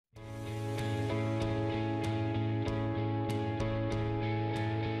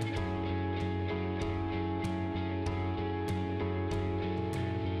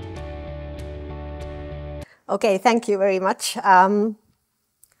Okay, thank you very much.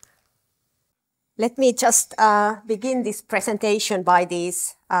 Let me just begin this presentation by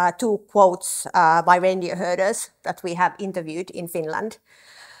these two quotes by reindeer herders that we have interviewed in Finland.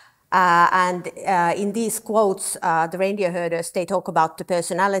 In these quotes, the reindeer herders, they talk about the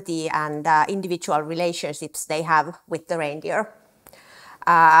personality and individual relationships they have with the reindeer,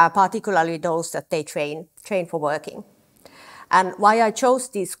 particularly those that they train for working. And why I chose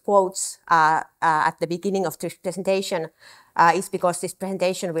these quotes at the beginning of this presentation is because this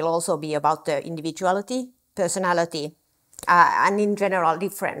presentation will also be about the individuality, personality, and in general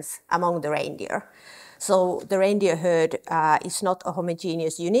difference among the reindeer. So the reindeer herd is not a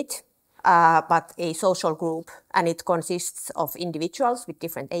homogeneous unit, but a social group, and it consists of individuals with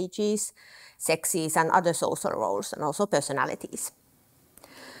different ages, sexes, and other social roles, and also personalities.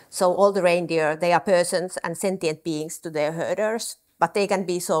 So all the reindeer, they are persons and sentient beings to their herders, but they can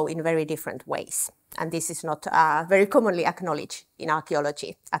be so in very different ways. And this is not very commonly acknowledged in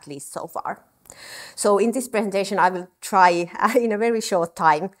archaeology, at least so far. So in this presentation, I will try in a very short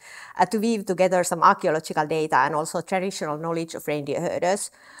time to weave together some archaeological data and also traditional knowledge of reindeer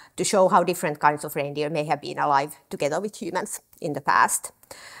herders to show how different kinds of reindeer may have been alive together with humans in the past.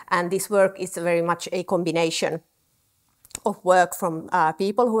 And this work is very much a combination of work from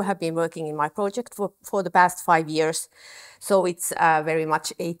people who have been working in my project for the past 5 years. So it's very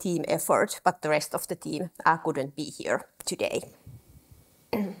much a team effort, but the rest of the team couldn't be here today.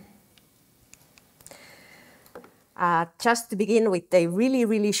 Just to begin with a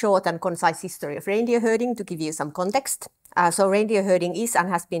really short and concise history of reindeer herding to give you some context. So reindeer herding is and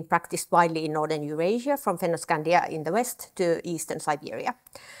has been practiced widely in northern Eurasia from Fennoscandia in the west to eastern Siberia.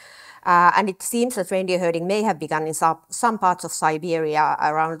 And it seems that reindeer herding may have begun in some parts of Siberia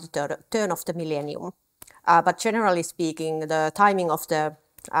around the turn of the millennium. But generally speaking, the timing of the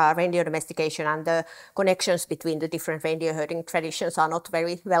reindeer domestication and the connections between the different reindeer herding traditions are not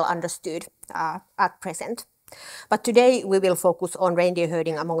very well understood at present. But today we will focus on reindeer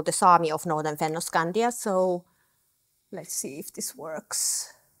herding among the Sámi of Northern Fennoscandia. So let's see if this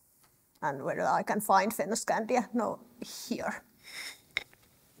works and whether I can find Fennoscandia. No, here.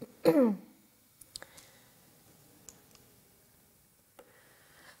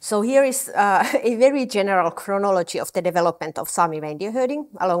 So here is a very general chronology of the development of Sámi reindeer herding,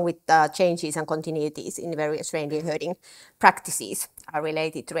 along with changes and continuities in various reindeer herding practices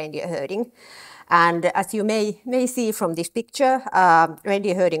related to reindeer herding. And as you may see from this picture,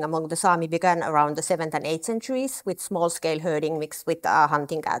 reindeer herding among the Sámi began around the 7th and 8th centuries with small-scale herding mixed with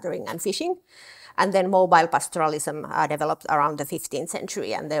hunting, gathering, and fishing. And then mobile pastoralism developed around the 15th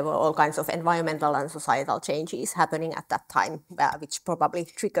century, and there were all kinds of environmental and societal changes happening at that time, which probably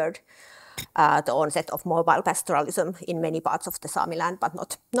triggered the onset of mobile pastoralism in many parts of the Sámi land, but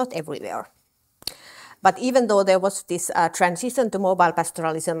not everywhere. But even though there was this transition to mobile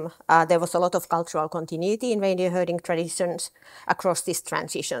pastoralism, there was a lot of cultural continuity in reindeer herding traditions across this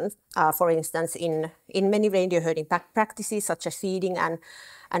transition. For instance, in many reindeer herding practices, such as feeding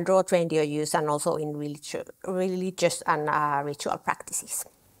and draught reindeer use, and also in religious and ritual practices.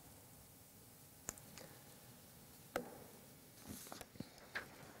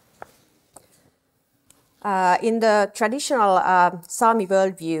 In the traditional Sámi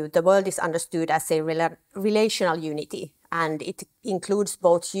worldview, the world is understood as a relational unity, and it includes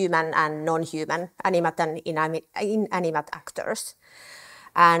both human and non-human, animate and inanimate actors.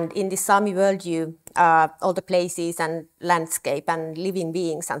 And in the Sámi worldview, all the places and landscape and living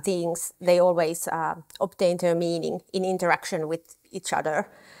beings and things, they always obtain their meaning in interaction with each other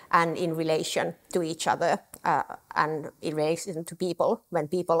and in relation to each other and in relation to people when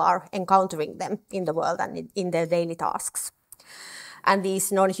people are encountering them in the world and in their daily tasks. And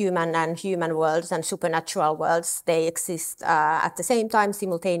these non-human and human worlds and supernatural worlds, they exist at the same time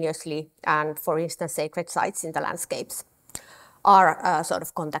simultaneously, and for instance, sacred sites in the landscapes are sort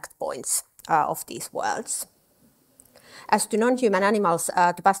of contact points of these worlds. As to non-human animals,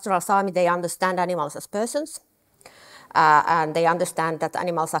 the pastoral Sámi, they understand animals as persons, and they understand that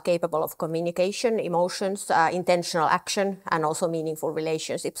animals are capable of communication, emotions, intentional action, and also meaningful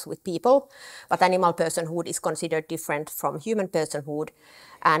relationships with people. But animal personhood is considered different from human personhood,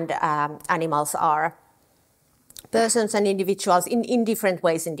 and animals are persons and individuals in different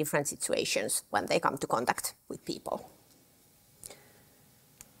ways in different situations when they come to contact with people.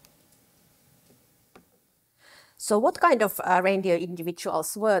 So what kind of reindeer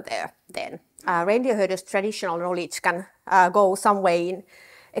individuals were there then? Reindeer herders' traditional knowledge can go some way in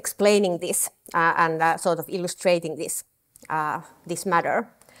explaining this and sort of illustrating this matter.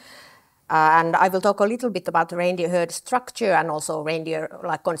 And I will talk a little bit about the reindeer herd structure and also reindeer,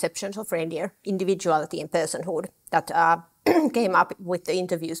 like conceptions of reindeer individuality and personhood that came up with the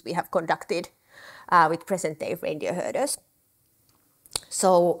interviews we have conducted with present-day reindeer herders.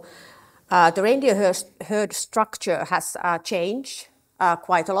 So the reindeer herd structure has changed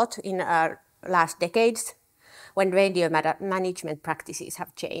quite a lot in last decades when reindeer management practices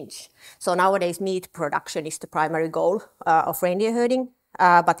have changed. So nowadays meat production is the primary goal of reindeer herding,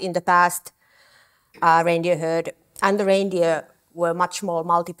 but in the past reindeer herd and the reindeer were much more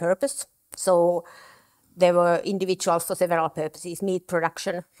multi-purpose. So there were individuals for several purposes: meat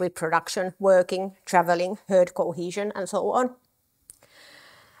production, reproduction, working, traveling, herd cohesion, and so on.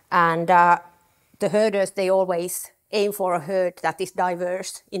 And the herders, they always aim for a herd that is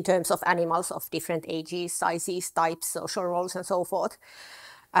diverse in terms of animals of different ages, sizes, types, social roles, and so forth,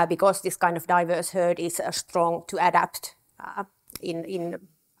 because this kind of diverse herd is strong to adapt in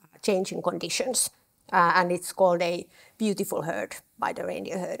changing conditions. And it's called a beautiful herd by the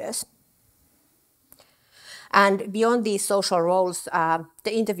reindeer herders. And beyond these social roles,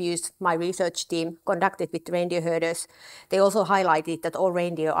 the interviews my research team conducted with reindeer herders, they also highlighted that all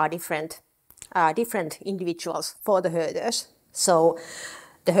reindeer are different individuals for the herders. So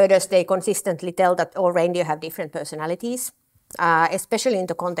the herders, they consistently tell that all reindeer have different personalities, especially in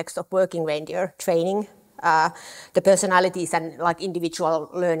the context of working reindeer training. The personalities and like individual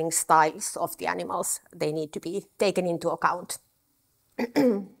learning styles of the animals, they need to be taken into account.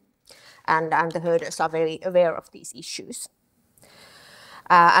 And the herders are very aware of these issues.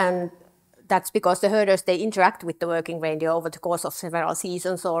 And that's because the herders, they interact with the working reindeer over the course of several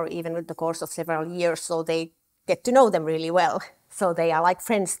seasons or even with the course of several years, so they get to know them really well. So they are like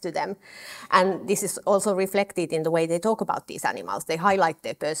friends to them. And this is also reflected in the way they talk about these animals. They highlight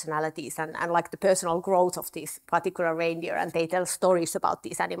their personalities and like the personal growth of this particular reindeer, and they tell stories about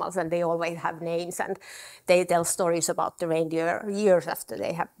these animals, and they always have names, and they tell stories about the reindeer years after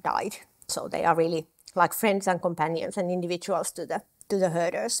they have died. So they are really like friends and companions and individuals to the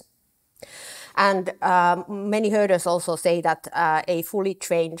herders. And many herders also say that a fully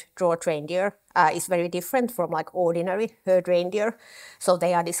trained draught reindeer is very different from like ordinary herd reindeer. So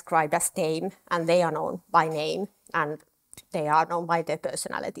they are described as tame, and they are known by name, and they are known by their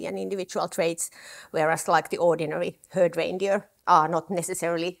personality and individual traits, whereas like the ordinary herd reindeer are not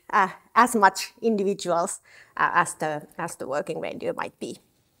necessarily as much individuals as the working reindeer might be.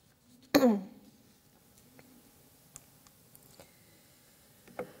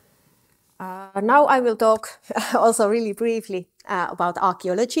 Now I will talk also really briefly about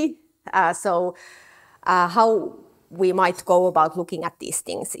archaeology. How we might go about looking at these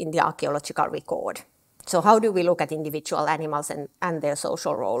things in the archaeological record. So how do we look at individual animals and their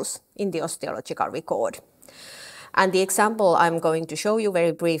social roles in the osteological record? And the example I'm going to show you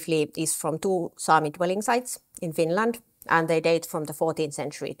very briefly is from two Sámi dwelling sites in Finland, and they date from the 14th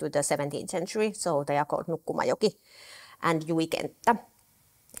century to the 17th century. So they are called Nukkumajoki and Juikenttä.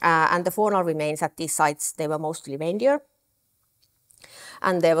 And the faunal remains at these sites, they were mostly reindeer.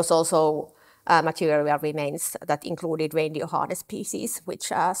 And there was also material remains that included reindeer harness pieces,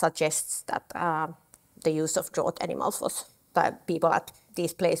 which suggests that the use of draught animals was, the people at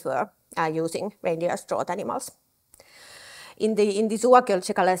these places were using reindeer as draught animals. In the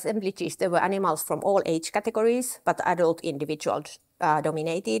zooarchaeological assemblages, there were animals from all age categories, but adult individuals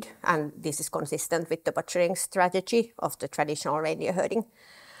dominated, and this is consistent with the butchering strategy of the traditional reindeer herding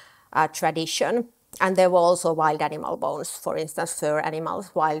tradition. And there were also wild animal bones, for instance, fur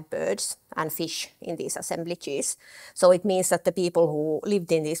animals, wild birds, and fish in these assemblages. So it means that the people who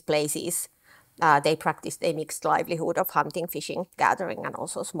lived in these places, they practiced a mixed livelihood of hunting, fishing, gathering, and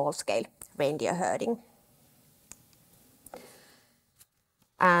also small-scale reindeer herding.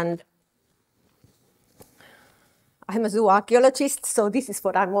 And I'm a zooarchaeologist, so this is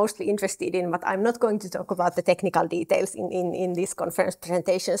what I'm mostly interested in, but I'm not going to talk about the technical details in these conference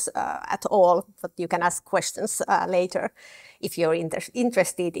presentations at all, but you can ask questions later if you're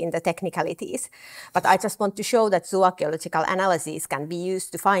interested in the technicalities. But I just want to show that zooarchaeological analyses can be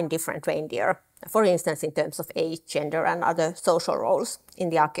used to find different reindeer, for instance, in terms of age, gender, and other social roles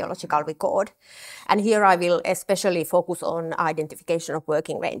in the archaeological record. And here I will especially focus on identification of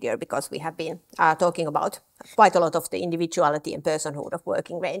working reindeer, because we have been talking about quite a lot of the individuality and personhood of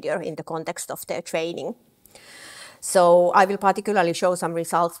working reindeer in the context of their training. So I will particularly show some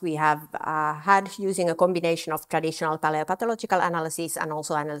results we have had using a combination of traditional paleopathological analysis and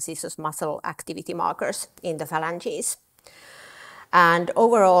also analysis of muscle activity markers in the phalanges. And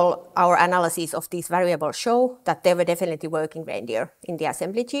overall, our analysis of these variables show that there were definitely working reindeer in the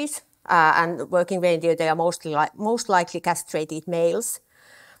assemblages. And working reindeer, they are most likely castrated males.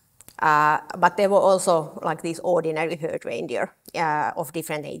 But there were also like these ordinary herd reindeer of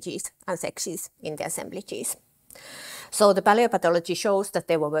different ages and sexes in the assemblages. So the paleopathology shows that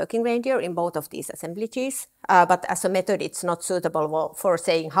there were working reindeer in both of these assemblages, but as a method, it's not suitable for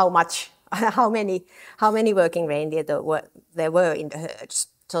saying how many working reindeer there were in the herds.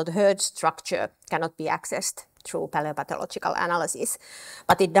 So the herd structure cannot be accessed through paleopathological analysis,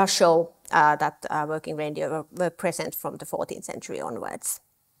 but it does show that working reindeer were present from the 14th century onwards.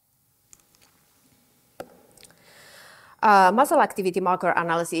 Muscle activity marker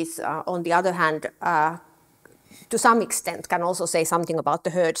analysis, on the other hand, to some extent can also say something about the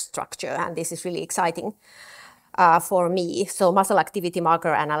herd structure, and this is really exciting for me. So muscle activity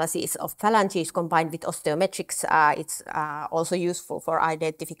marker analysis of phalanges combined with osteometrics, it's also useful for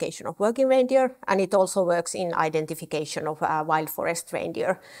identification of working reindeer, and it also works in identification of wild forest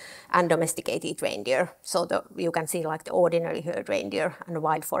reindeer and domesticated reindeer. So you can see like the ordinary herd reindeer and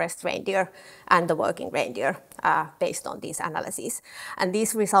wild forest reindeer and the working reindeer based on these analyses. And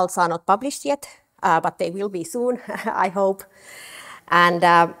these results are not published yet, but they will be soon, I hope.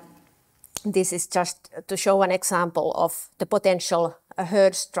 And this is just to show an example of the potential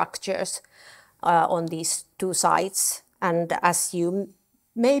herd structures on these two sites. And as you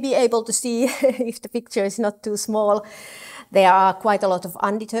may be able to see, if the picture is not too small, there are quite a lot of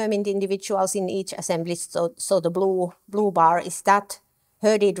undetermined individuals in each assemblage. So the blue bar is that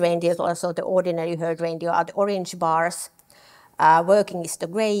herded reindeer, also the ordinary herd reindeer are the orange bars. Working is the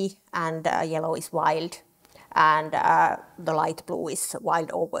gray, and yellow is wild, and the light blue is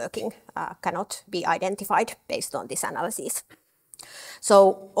wild or working, cannot be identified based on this analysis.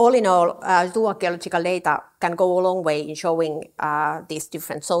 So all in all, zooarchaeological data can go a long way in showing these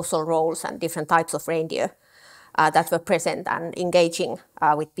different social roles and different types of reindeer that were present and engaging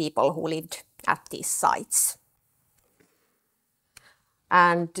with people who lived at these sites.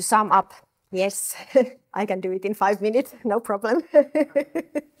 And to sum up, yes, I can do it in 5 minutes, no problem.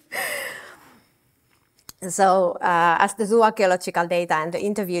 So as the zooarchaeological data and the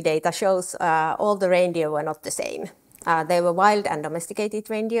interview data shows, all the reindeer were not the same. They were wild and domesticated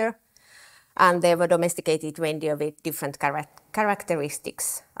reindeer, and they were domesticated reindeer with different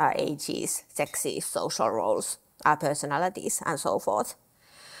characteristics, ages, sexes, social roles, personalities, and so forth.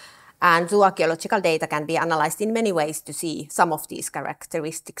 And zooarchaeological data can be analyzed in many ways to see some of these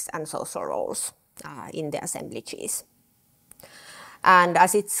characteristics and social roles in the assemblages. And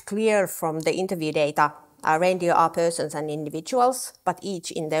as it's clear from the interview data, reindeer are persons and individuals, but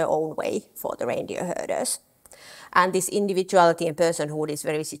each in their own way for the reindeer herders. And this individuality and personhood is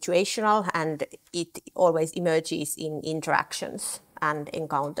very situational, and it always emerges in interactions and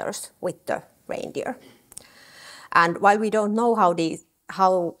encounters with the reindeer. And while we don't know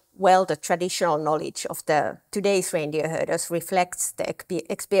how well the traditional knowledge of today's reindeer herders reflects the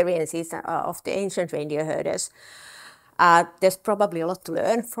experiences of the ancient reindeer herders, there's probably a lot to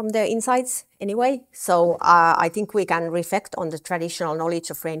learn from their insights anyway. So I think we can reflect on the traditional knowledge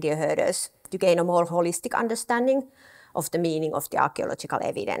of reindeer herders to gain a more holistic understanding of the meaning of the archaeological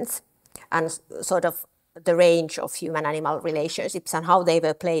evidence and sort of the range of human-animal relationships and how they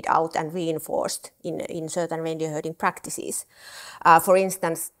were played out and reinforced in certain reindeer herding practices. For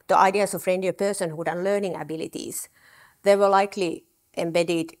instance, the ideas of reindeer personhood and learning abilities, they were likely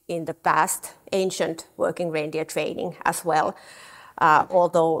embedded in the past ancient working reindeer training as well,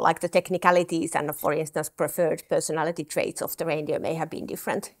 although like the technicalities and, for instance, preferred personality traits of the reindeer may have been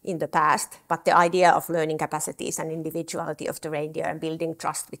different in the past, but the idea of learning capacities and individuality of the reindeer and building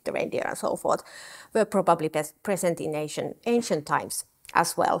trust with the reindeer and so forth were probably present in ancient times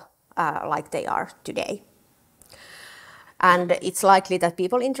as well, like they are today. And it's likely that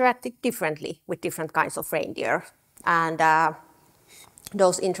people interacted differently with different kinds of reindeer, and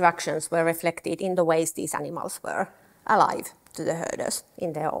those interactions were reflected in the ways these animals were alive to the herders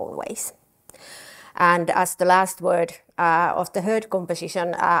in their own ways. And as the last word of the herd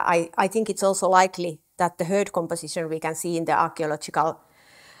composition, I think it's also likely that the herd composition we can see in the archaeological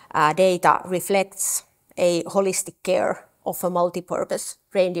data reflects a holistic care of a multi-purpose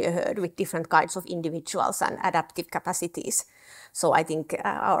reindeer herd with different kinds of individuals and adaptive capacities. So I think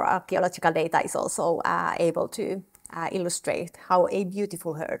our archaeological data is also able to illustrate how a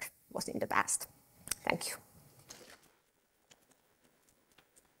beautiful herd was in the past. Thank you.